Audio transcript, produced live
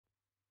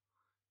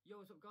Yo,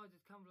 what's up guys,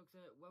 it's Cam Vlogs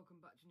here. Welcome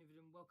back to a new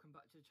video and welcome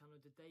back to the channel.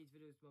 Today's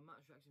video is my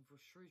match reaction for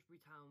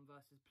Shrewsbury Town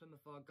versus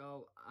Plymouth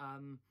Argyle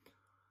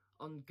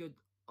on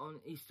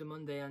Easter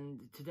Monday.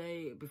 And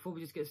today, before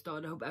we just get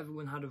started, I hope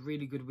everyone had a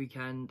really good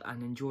weekend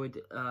and enjoyed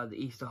the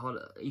Easter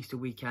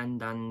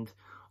weekend. And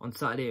on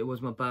Saturday it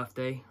was my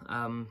birthday.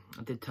 I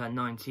did turn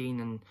 19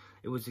 and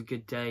it was a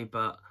good day,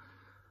 but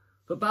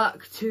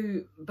back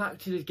to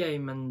this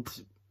game, and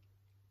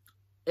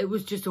it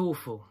was just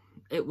awful.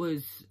 It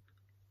was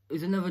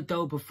another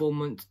dull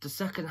performance. The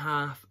second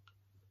half,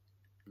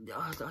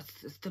 I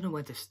just don't know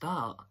where to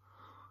start.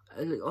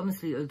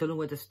 Honestly, I don't know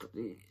where to start.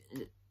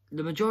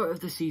 The majority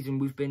of the season,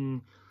 we've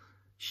been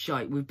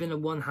shite. We've been a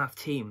one-half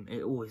team,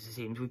 it always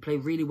seems. We play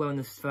really well in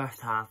the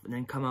first half, and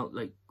then come out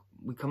like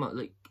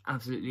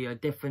absolutely a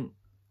different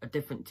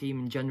team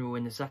in general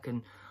in the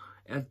second.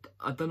 I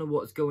don't know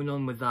what's going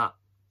on with that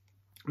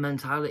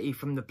mentality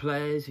from the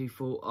players who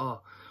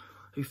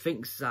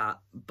thinks that,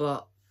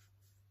 but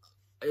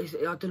I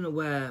don't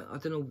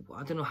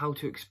know how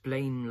to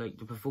explain like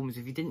the performance.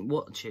 If you didn't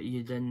watch it,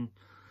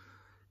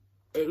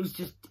 it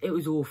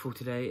was awful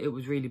today. It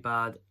was really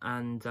bad,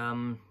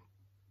 and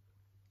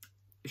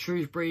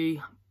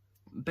Shrewsbury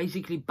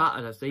basically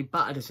battered us. They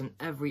battered us in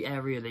every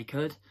area they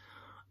could.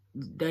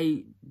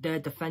 Their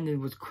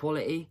defending was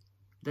quality.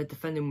 Their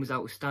defending was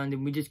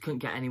outstanding. We just couldn't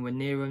get anywhere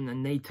near them,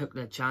 and they took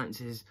their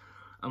chances,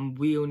 and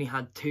we only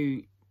had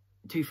two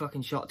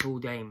fucking shots all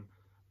game.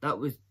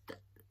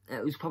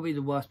 It was probably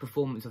the worst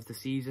performance of the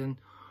season,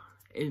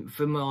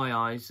 for my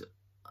eyes,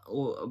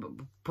 or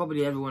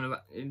probably everyone.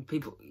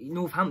 People,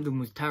 Northampton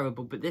was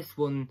terrible, but this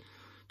one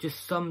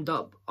just summed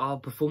up our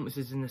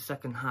performances in the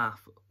second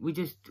half. We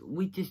just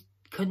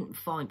couldn't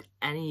find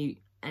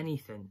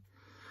anything.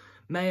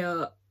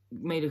 Mayer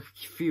made a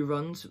few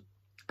runs,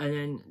 and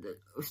then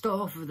we'll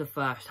start off with the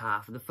first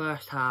half. The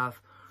first half,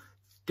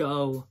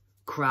 dull,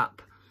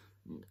 crap.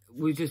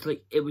 We just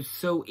it was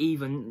so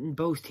even.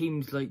 Both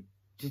teams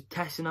just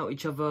testing out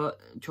each other,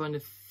 trying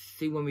to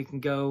see when we can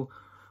go.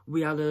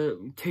 We had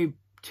two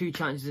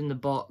chances in the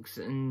box,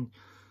 and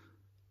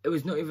it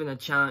was not even a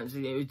chance.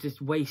 It was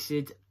just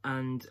wasted.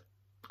 And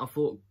I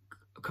thought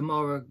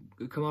Kamara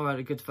had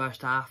a good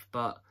first half,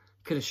 but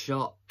could have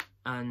shot.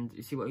 And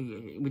you see what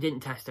we didn't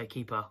test our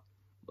keeper.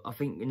 I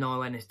think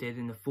Niall Ennis did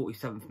in the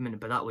 47th minute,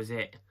 but that was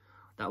it.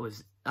 That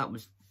was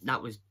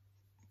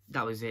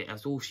it.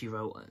 That's all she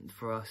wrote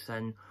for us.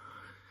 And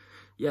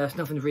yeah, it's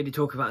nothing to really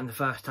talk about in the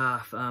first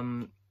half.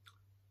 The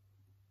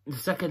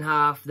second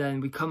half,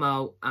 then we come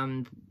out,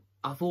 and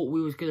I thought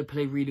we was going to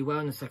play really well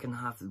in the second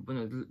half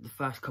when the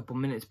first couple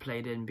minutes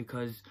played in,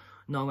 because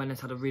Niall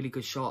Ennis had a really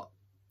good shot.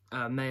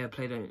 Mayer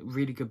played a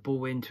really good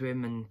ball into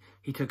him, and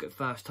he took it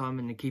first time,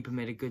 and the keeper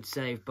made a good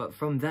save. But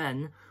from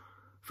then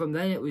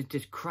it was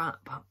just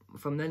crap.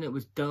 From then it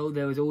was dull.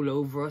 They was all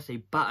over us. They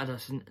battered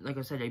us, and like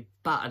I said, they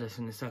battered us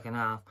in the second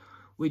half.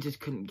 We just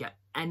couldn't get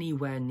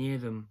anywhere near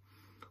them.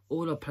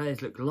 All our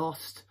players looked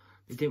lost.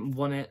 They didn't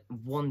want it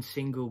one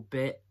single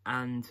bit,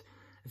 and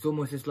it's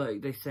almost as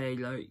like they say,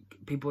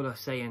 people are I've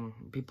seen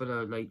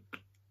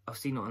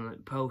it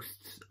on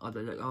posts, or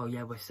they're like, oh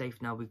yeah, we're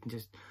safe now, we can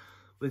just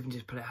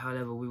play at high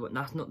level we want.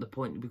 That's not the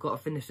point. We've got to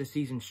finish the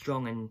season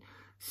strong and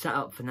set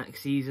up for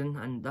next season,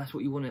 and that's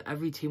what you want.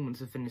 Every team wants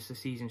to finish the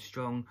season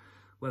strong,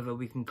 whether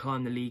we can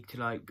climb the league to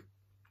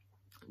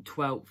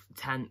 12th,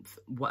 10th,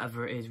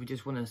 whatever it is. We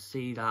just want to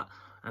see that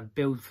and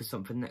build for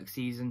something next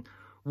season.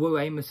 Will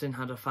Amerson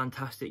had a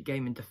fantastic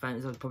game in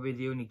defence. That's probably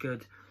the only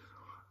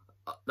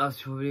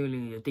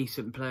a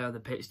decent player on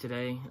the pitch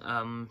today.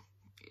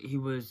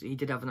 He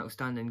did have an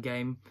outstanding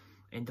game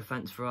in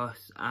defence for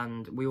us,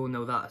 and we all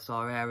know that's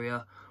our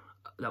area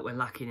that we're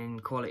lacking in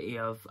quality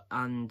of.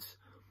 And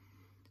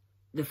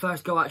the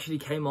first goal actually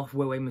came off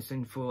Will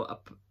Amerson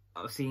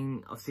I've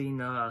seen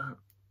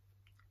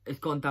it's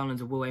gone down as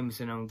a Will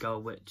Amerson own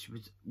goal, which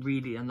was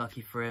really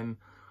unlucky for him.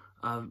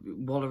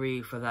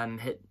 Wallery for them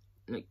hit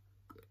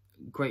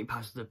great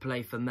pass to the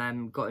play for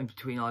them, got in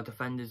between our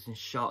defenders and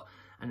shot,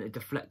 and it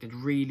deflected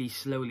really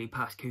slowly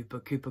past Cooper.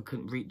 Cooper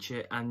couldn't reach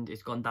it, and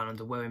it's gone down as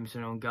a Will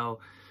Amerson own goal.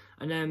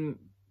 And then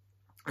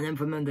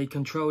from then they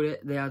controlled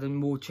it. They had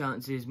more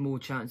chances.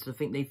 I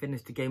think they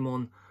finished the game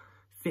on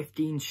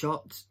 15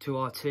 shots to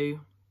our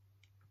 2,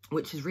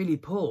 which is really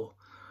poor.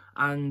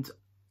 And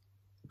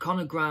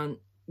Conor Grant,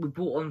 we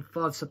brought on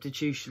 5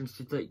 substitutions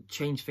to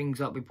change things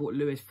up. We brought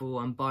Lewis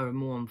for and Byron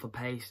Moore on for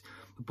pace.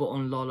 We brought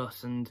on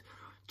Lawless and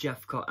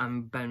Jeffcott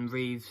and Ben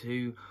Reeves,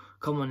 who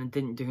come on and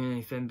didn't do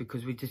anything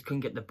because we just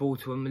couldn't get the ball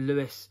to him.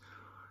 Lewis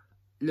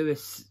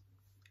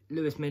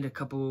made a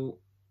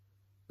couple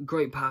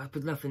great passes,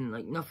 but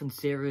nothing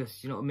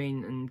serious, you know what I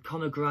mean? And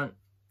Conor Grant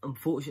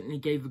unfortunately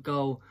gave a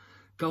goal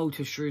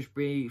to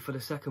Shrewsbury for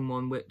the second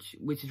one, which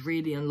is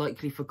really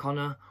unlikely for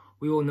Conor.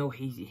 We all know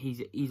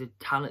he's a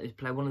talented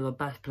player, one of the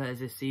best players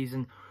this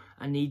season,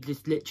 and he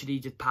just literally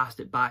just passed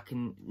it back,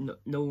 and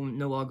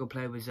no Argyle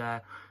player was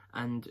there.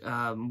 And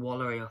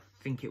Wallery, I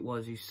think it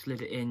was, who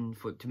slid it in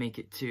to make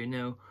it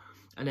 2-0.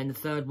 And then the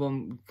third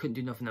one, we couldn't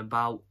do nothing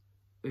about.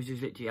 It was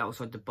just literally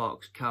outside the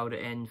box, curled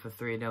it in for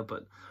 3-0.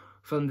 But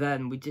from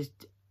then we just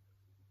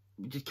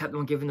kept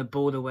on giving the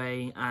ball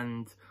away,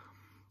 and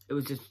it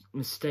was just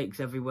mistakes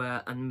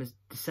everywhere. And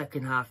the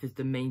second half is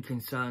the main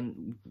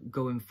concern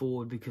going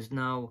forward, because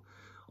now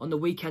on the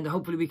weekend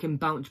hopefully we can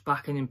bounce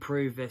back and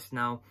improve this.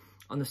 Now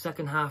on the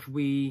second half,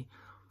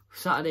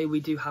 Saturday we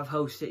do have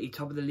Hull City,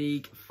 top of the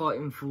league,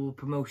 fighting for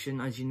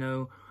promotion, as you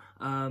know.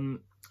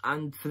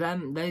 And for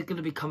them, they're going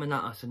to be coming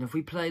at us. And if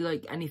we play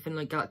like anything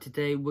like that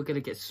today, we're going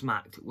to get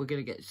smacked. We're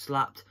going to get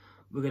slapped.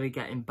 We're going to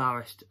get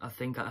embarrassed, I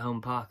think, at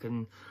home park.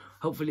 And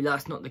hopefully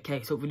that's not the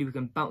case. Hopefully we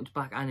can bounce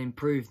back and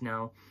improve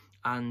now,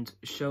 and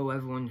show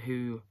everyone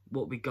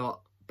what we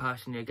got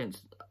personally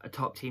against a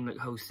top team like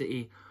Hull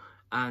City.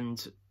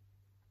 And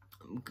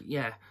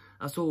yeah,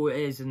 that's all it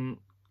is. And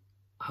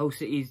Hull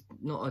City's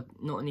not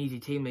an easy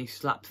team. They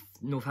slapped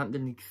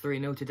Northampton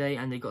 3-0 today,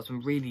 and they got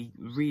some really,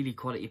 really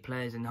quality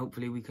players. And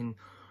hopefully we can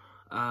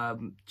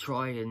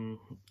try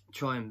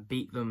and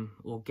beat them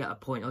or get a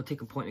point. I'll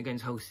take a point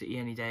against Hull City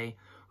any day.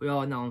 We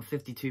are now on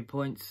 52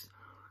 points.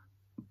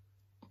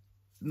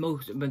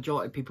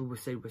 Majority of people will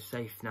say we're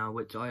safe now,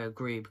 which I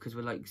agree, because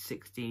we're like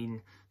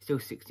 16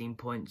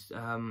 points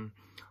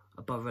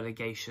above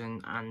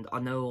relegation. And I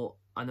know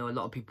a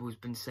lot of people has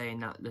been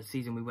saying that the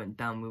season we went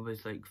down, we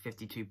was like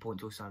 52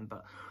 points or something,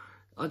 but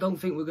I don't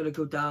think we're going to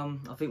go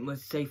down. I think we're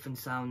safe and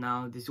sound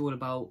now. It's all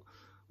about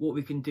what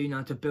we can do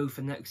now to build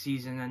for next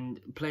season, and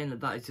playing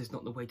like that is just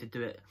not the way to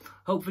do it.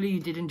 Hopefully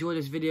you did enjoy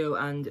this video,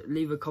 and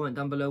leave a comment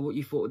down below what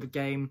you thought of the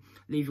game.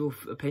 Leave your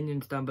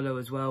opinions down below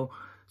as well.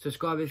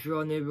 Subscribe if you're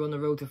on there. We're on the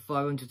road to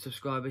 500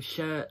 subscribers.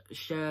 Share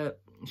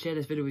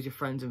this video with your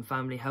friends and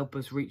family. Help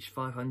us reach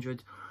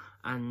 500.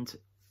 And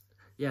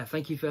yeah,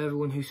 thank you for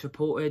everyone who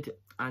supported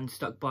and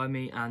stuck by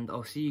me, and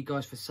I'll see you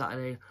guys for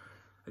Saturday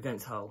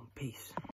against Hull. Peace.